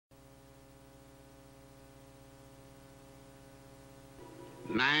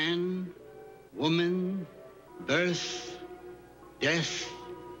Man, woman, birth, death,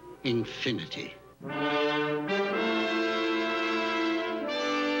 infinity.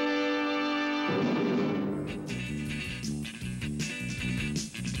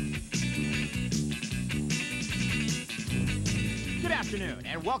 Good afternoon,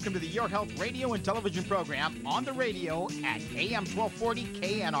 and welcome to the Your Health radio and television program on the radio at AM 1240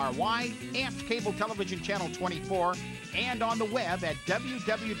 KNRY, AMP Cable Television Channel 24, and on the web at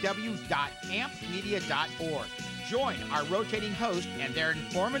www.ampmedia.org. Join our rotating host and their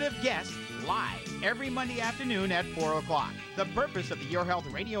informative guests live every Monday afternoon at 4 o'clock. The purpose of the Your Health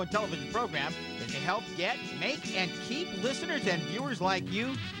radio and television program is to help get, make, and keep listeners and viewers like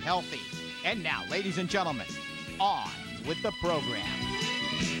you healthy. And now, ladies and gentlemen, on with the program.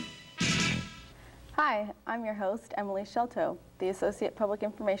 Hi, I'm your host, Emily Sciolto, the Associate Public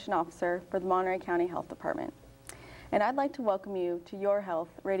Information Officer for the Monterey County Health Department. And I'd like to welcome you to Your Health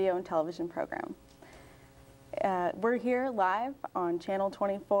radio and television program. We're here live on Channel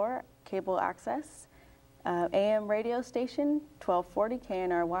 24, Cable Access, AM radio station 1240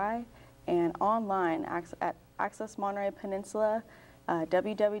 KNRY, and online at Access Monterey Peninsula,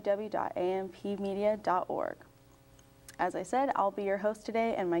 www.ampmedia.org. As I said, I'll be your host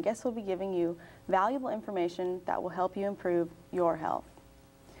today, and my guests will be giving you valuable information that will help you improve your health.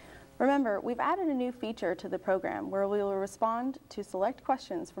 Remember, we've added a new feature to the program where we will respond to select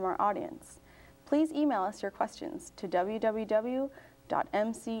questions from our audience. Please email us your questions to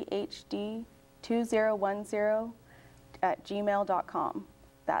www.mchd2010@gmail.com.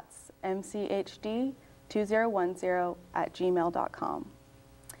 That's mchd2010@gmail.com.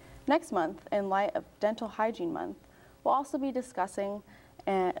 Next month, in light of Dental Hygiene Month, we'll also be discussing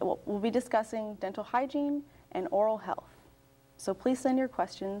dental hygiene and oral health. So please send your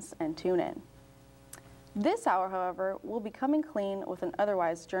questions and tune in. This hour, however, will be coming clean with an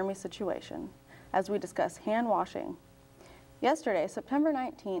otherwise germy situation as we discuss hand washing. Yesterday, September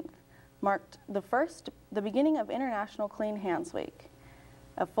 19th, marked the beginning of International Clean Hands Week,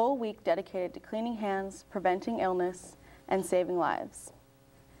 a full week dedicated to cleaning hands, preventing illness, and saving lives.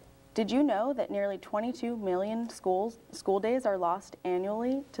 Did you know that nearly 22 million school days are lost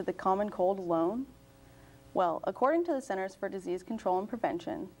annually to the common cold alone? Well, according to the Centers for Disease Control and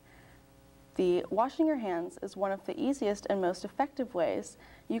Prevention, washing your hands is one of the easiest and most effective ways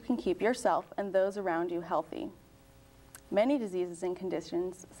you can keep yourself and those around you healthy. Many diseases and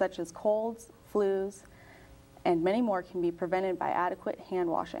conditions, such as colds, flus, and many more, can be prevented by adequate hand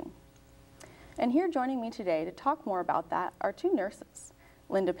washing. And here joining me today to talk more about that are two nurses.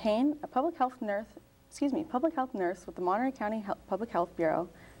 Linda Payne, a public health nurse with the Monterey County Public Health Bureau,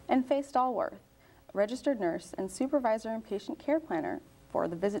 and Faye Stallworth, a registered nurse and supervisor and patient care planner for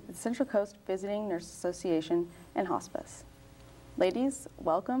the Central Coast Visiting Nurse Association and Hospice. Ladies,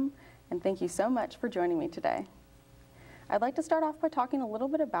 welcome, and thank you so much for joining me today. I'd like to start off by talking a little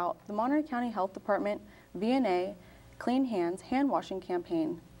bit about the Monterey County Health Department VNA Clean Hands Hand Washing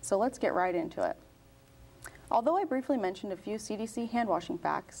Campaign, so let's get right into it. Although I briefly mentioned a few CDC hand washing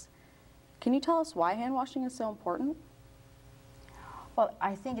facts, can you tell us why hand washing is so important? Well,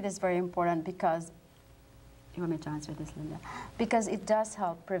 I think it is very important because, you want me to answer this, Linda? Because it does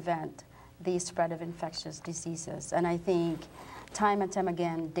help prevent the spread of infectious diseases. And I think time and time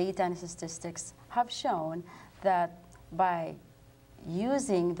again, data and statistics have shown that by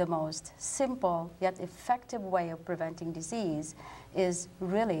using the most simple yet effective way of preventing disease is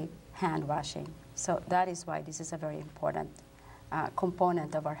really hand washing. So that is why this is a very important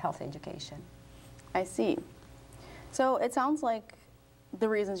component of our health education. I see. So it sounds like the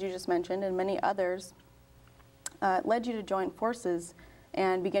reasons you just mentioned and many others led you to join forces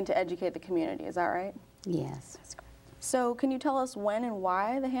and begin to educate the community. Is that right? Yes, that's correct. So can you tell us when and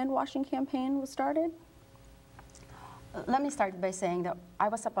why the hand washing campaign was started? Let me start by saying that I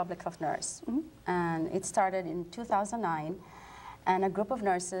was a public health nurse, and it started in 2009, and a group of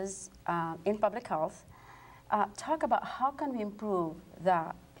nurses in public health talk about how can we improve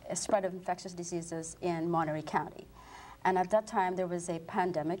the spread of infectious diseases in Monterey County. And at that time, there was a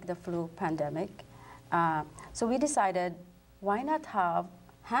pandemic, the flu pandemic. So we decided, why not have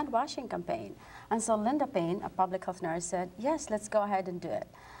hand washing campaign? And so Linda Payne, a public health nurse, said, yes, let's go ahead and do it.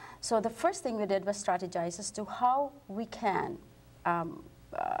 So the first thing we did was strategize as to how we can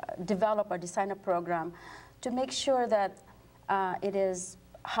develop or design a program to make sure that it is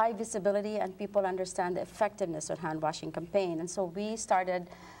high visibility and people understand the effectiveness of hand washing campaign. And so we started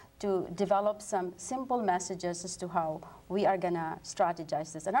to develop some simple messages as to how we are going to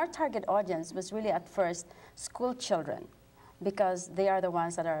strategize this. And our target audience was really at first school children, because they are the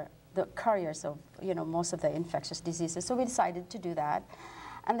ones that are the carriers of most of the infectious diseases. So we decided to do that.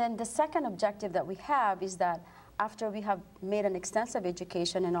 And then the second objective that we have is that after we have made an extensive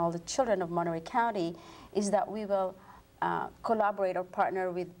education in all the children of Monterey County, is that we will collaborate or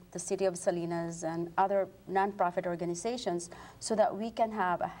partner with the City of Salinas and other nonprofit organizations so that we can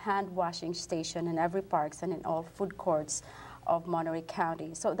have a hand washing station in every parks and in all food courts of Monterey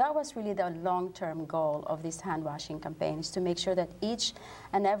County. So that was really the long-term goal of this hand washing campaign, is to make sure that each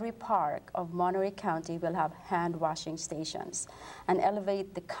and every park of Monterey County will have hand washing stations and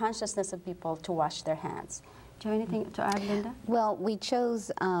elevate the consciousness of people to wash their hands. Do you have anything to add, Linda? Well, we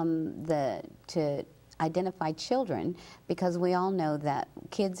chose to identify children because we all know that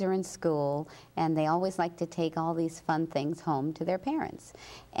kids are in school and they always like to take all these fun things home to their parents.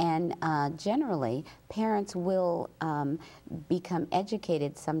 And generally, parents will become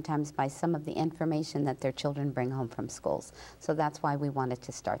educated sometimes by some of the information that their children bring home from schools. So that's why we wanted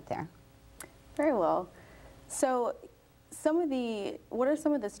to start there. Very well. So what are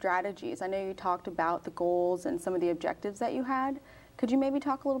some of the strategies? I know you talked about the goals and some of the objectives that you had. Could you maybe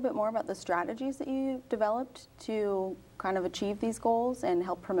talk a little bit more about the strategies that you developed to kind of achieve these goals and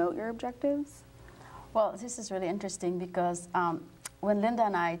help promote your objectives? Well, this is really interesting because when Linda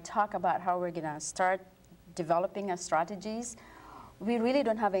and I talk about how we're going to start developing our strategies, we really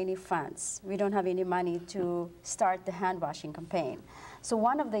don't have any funds. We don't have any money to start the hand washing campaign. So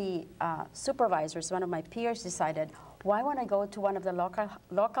one of the supervisors, one of my peers, decided, why won't I go to one of the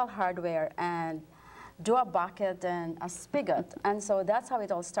local hardware and do a bucket and a spigot? And so that's how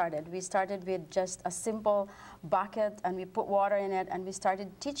it all started. We started with just a simple bucket and we put water in it and we started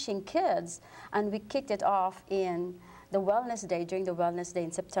teaching kids, and we kicked it off in the Wellness Day, during the Wellness Day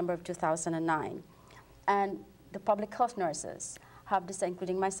in September of 2009. And the public health nurses have this,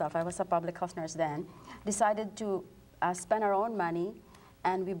 including myself, I was a public health nurse then, decided to spend our own money,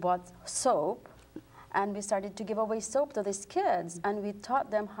 and we bought soap. And we started to give away soap to these kids, and we taught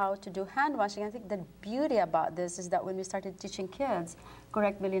them how to do hand washing. I think the beauty about this is that when we started teaching kids,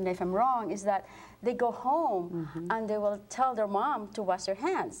 correct me, Linda, if I'm wrong, is that they go home and they will tell their mom to wash their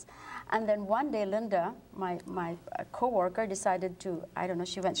hands. And then one day, Linda, my coworker, decided to, I don't know,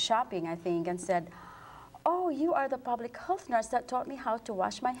 she went shopping, I think, and said, oh, you are the public health nurse that taught me how to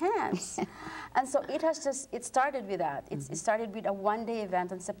wash my hands. And so it started with that. It started with a one-day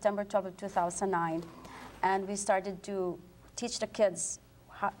event on September 12th of 2009. And we started to teach the kids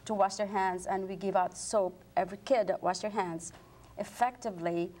how to wash their hands, and we give out soap. Every kid that washes their hands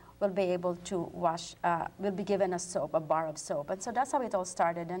effectively will be able to wash, will be given a soap, a bar of soap. And so that's how it all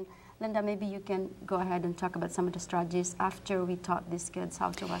started. And Linda, maybe you can go ahead and talk about some of the strategies after we taught these kids how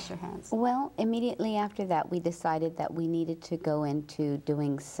to wash their hands. Well, immediately after that, we decided that we needed to go into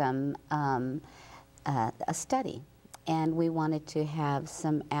doing some, a study. And we wanted to have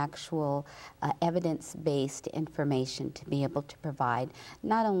some actual evidence-based information to be able to provide,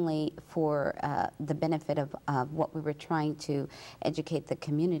 not only for the benefit of what we were trying to educate the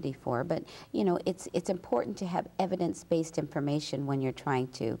community for, but you know, it's important to have evidence-based information when you're trying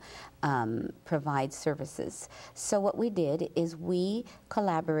to provide services. So what we did is we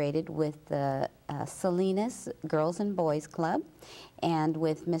collaborated with the Salinas Girls and Boys Club and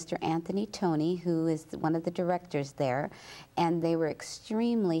with Mr. Anthony Toney, who is one of the directors there, and they were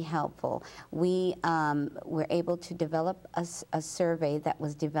extremely helpful. We were able to develop a survey that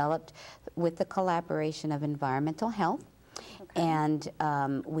was developed with the collaboration of Environmental Health. Okay.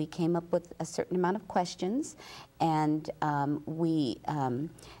 And we came up with a certain amount of questions, and we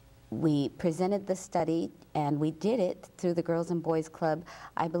presented the study, and we did it through the Girls and Boys Club.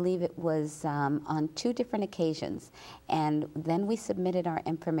 I believe it was on 2 different occasions. And then we submitted our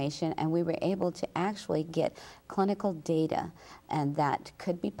information, and we were able to actually get clinical data, and that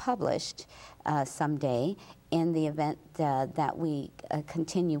could be published someday in the event that we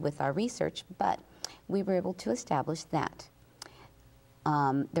continue with our research. But we were able to establish that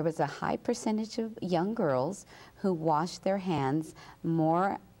there was a high percentage of young girls who washed their hands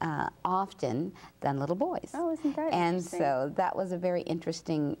more often than little boys. Oh, isn't that And interesting? so that was a very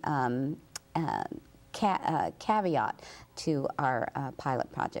interesting caveat to our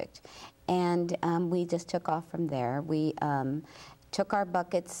pilot project. And we just took off from there. We took our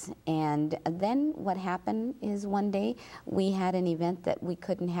buckets, and then what happened is one day we had an event that we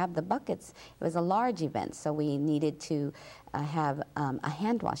couldn't have the buckets. It was a large event, so we needed to have a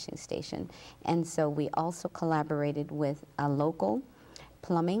hand washing station. And so we also collaborated with a local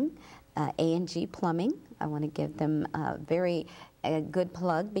plumbing, A&G Plumbing. I want to give them a very good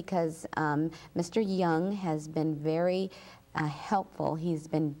plug because Mr. Young has been very helpful. He's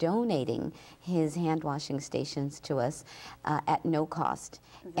been donating his hand washing stations to us at no cost,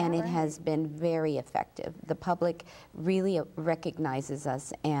 and it has been very effective. The public really recognizes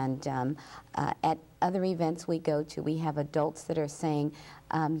us, and at other events we go to, we have adults that are saying,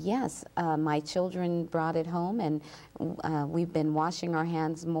 yes, my children brought it home, and we've been washing our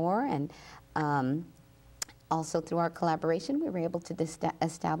hands more, and also through our collaboration, we were able to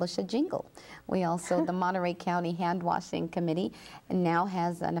establish a jingle. We also, the Monterey County Hand Washing Committee now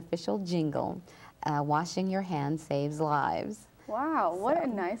has an official jingle, washing your hands saves lives. Wow, what a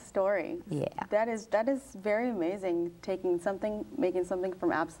nice story. Yeah. That is very amazing, taking something, making something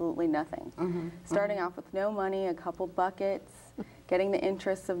from absolutely nothing. Starting off with no money, a couple buckets, getting the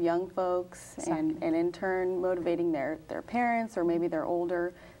interests of young folks, and in turn motivating their parents or maybe their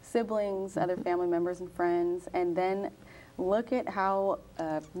older siblings, other family members and friends, and then look at how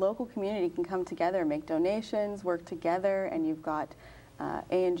a local community can come together, make donations, work together, and you've got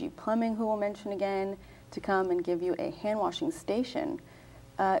A&G Plumbing, who we'll mention again, to come and give you a hand washing station.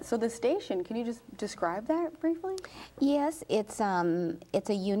 So the station, can you just describe that briefly? Yes, it's a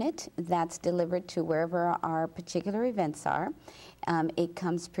unit that's delivered to wherever our particular events are. It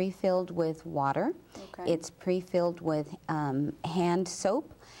comes pre-filled with water. Okay. It's pre-filled with hand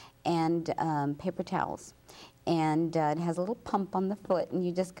soap and paper towels. And it has a little pump on the foot, and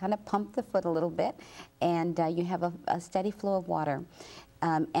you just kind of pump the foot a little bit, and you have a steady flow of water.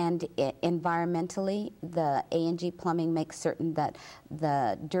 And environmentally, the A&G Plumbing makes certain that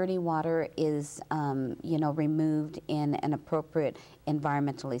the dirty water is, you know, removed in an appropriate,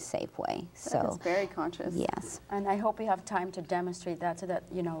 environmentally safe way. So it's very conscious. Yes. And I hope we have time to demonstrate that so that,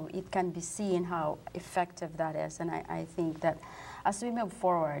 you know, it can be seen how effective that is. And I think that as we move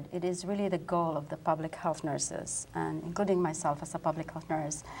forward, it is really the goal of the public health nurses, and including myself as a public health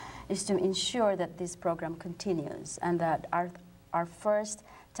nurse, is to ensure that this program continues, and that our first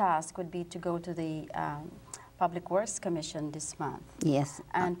task would be to go to the Public Works Commission this month. Yes.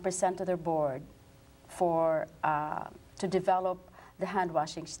 And present to their board for to develop the hand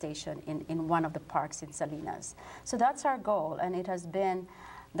washing station in one of the parks in Salinas. So that's our goal, and it has been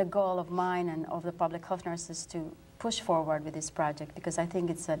the goal of mine and of the public health nurses to push forward with this project, because I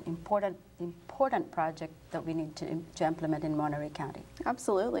think it's an important project that we need to implement in Monterey County.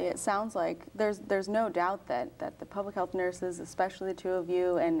 Absolutely. It sounds like there's no doubt that the public health nurses, especially the two of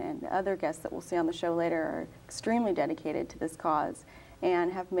you and other guests that we'll see on the show later, are extremely dedicated to this cause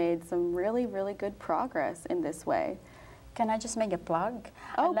and have made some really, really good progress in this way. Can I just make a plug?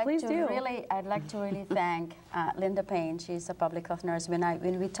 Oh, please do. I'd like to really thank Linda Payne. She's a public health nurse.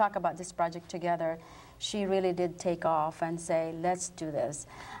 When we talk about this project together, she really did take off and say, let's do this.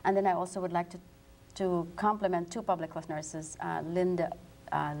 And then I also would like to compliment two public health nurses, Lydia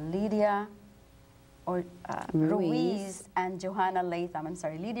Ruiz and Johanna Latham. I'm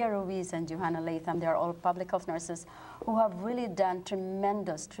sorry, Lydia Ruiz and Johanna Latham. They're all public health nurses who have really done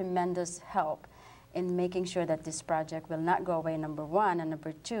tremendous, tremendous help in making sure that this project will not go away, number one, and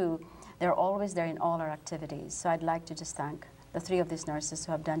number two, they're always there in all our activities. So I'd like to just thank the three of these nurses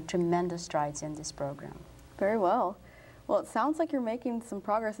who have done tremendous strides in this program. Very well. Well, it sounds like you're making some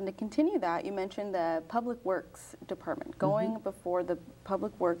progress, and to continue that, you mentioned the Public Works Department, going before the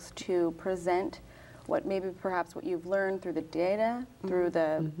Public Works to present what maybe perhaps what you've learned through the data, through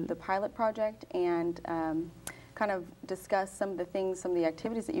the pilot project, and kind of discuss some of the things, some of the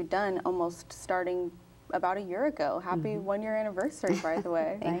activities that you've done almost starting about a year ago. Happy one-year anniversary, by the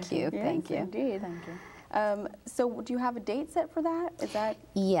way. Thank you. Yes, Thank you. Indeed. Thank you. So do you have a date set for that? Is that?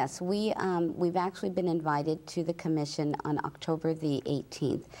 Yes, we've actually been invited to the commission on October the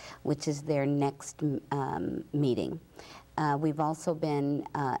 18th, which is their next meeting. We've also been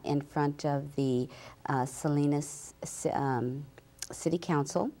in front of the Salinas City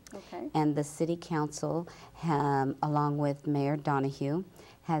Council, and the City Council, along with Mayor Donahue,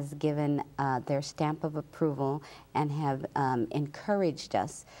 has given their stamp of approval and have encouraged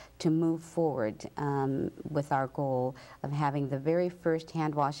us to move forward with our goal of having the very first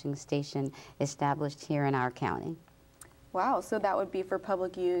hand washing station established here in our county. Wow, so that would be for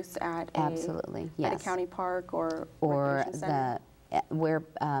public use at Absolutely, yes. At a county park or recreation center? Where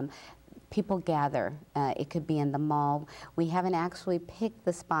people gather. It could be in the mall. We haven't actually picked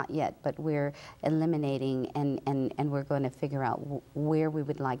the spot yet, but we're eliminating and we're going to figure out where we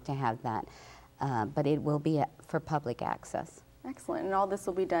would like to have that. But it will be for public access. Excellent. And all this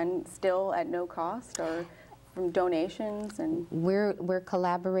will be done still at no cost, or from donations? And we're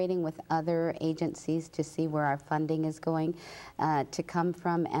collaborating with other agencies to see where our funding is going to come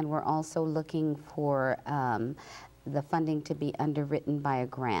from, and we're also looking for the funding to be underwritten by a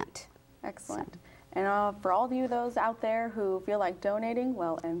grant. Excellent. And for all of you those out there who feel like donating,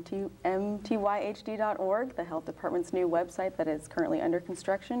 well, mtyhd.org, the health department's new website that is currently under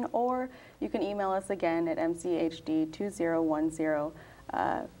construction, or you can email us again at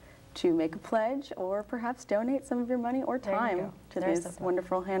mchd2010 to make a pledge or perhaps donate some of your money or time to these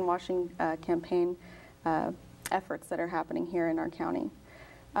wonderful hand washing campaign efforts that are happening here in our county.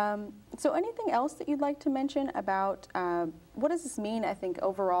 So anything else that you'd like to mention about what does this mean, I think,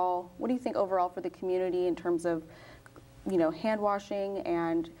 overall? What do you think overall for the community in terms of, you know, hand washing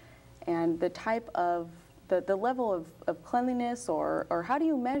and the type of, the level of cleanliness, or how do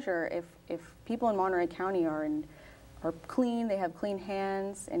you measure if people in Monterey County are clean, they have clean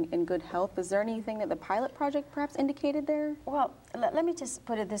hands and good health? Is there anything that the pilot project perhaps indicated there? Well, let me just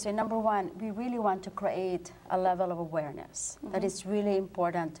put it this way. Number one, we really want to create a level of awareness that it's really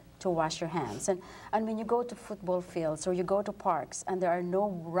important to wash your hands. And when you go to football fields or you go to parks and there are no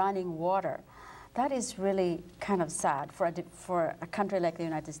running water, that is really kind of sad for a country like the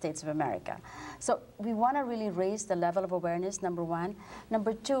United States of America. So we want to really raise the level of awareness, number one.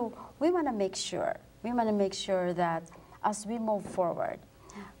 Number two, we want to make sure that as we move forward,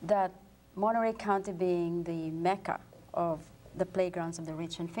 that Monterey County being the mecca of the playgrounds of the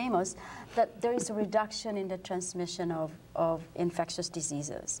rich and famous, that there is a reduction in the transmission of infectious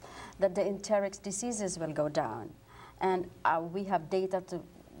diseases, that the enteric diseases will go down. And we have data that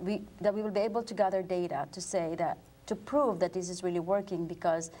we will be able to gather data to say that, to prove that this is really working,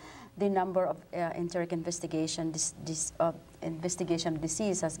 because the number of enteric investigation of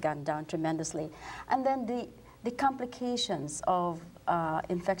disease has gone down tremendously. And then the complications of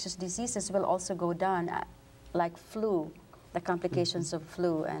infectious diseases will also go down, like flu, the complications of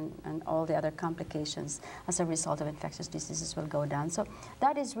flu and all the other complications as a result of infectious diseases will go down. So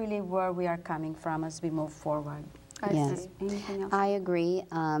that is really where we are coming from as we move forward. Yes, anything else? I agree.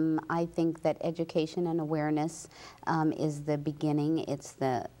 I think that education and awareness is the beginning. It's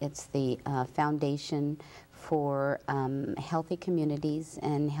the foundation for healthy communities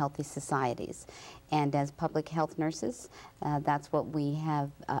and healthy societies. And as public health nurses, that's what we have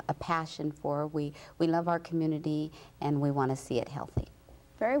a passion for. We love our community and we want to see it healthy.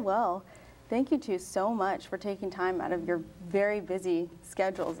 Very well. Thank you two so much for taking time out of your very busy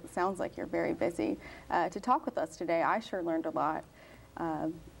schedules. It sounds like you're very busy to talk with us today. I sure learned a lot,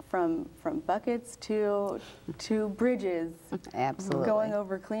 from buckets to bridges. Absolutely. Going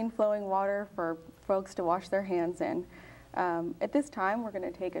over clean flowing water for folks to wash their hands in. At this time, we're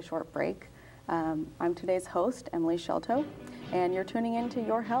going to take a short break. I'm today's host, Emily Sciolto, and you're tuning in to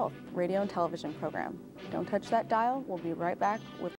Your Health radio and television program. Don't touch that dial. We'll be right back with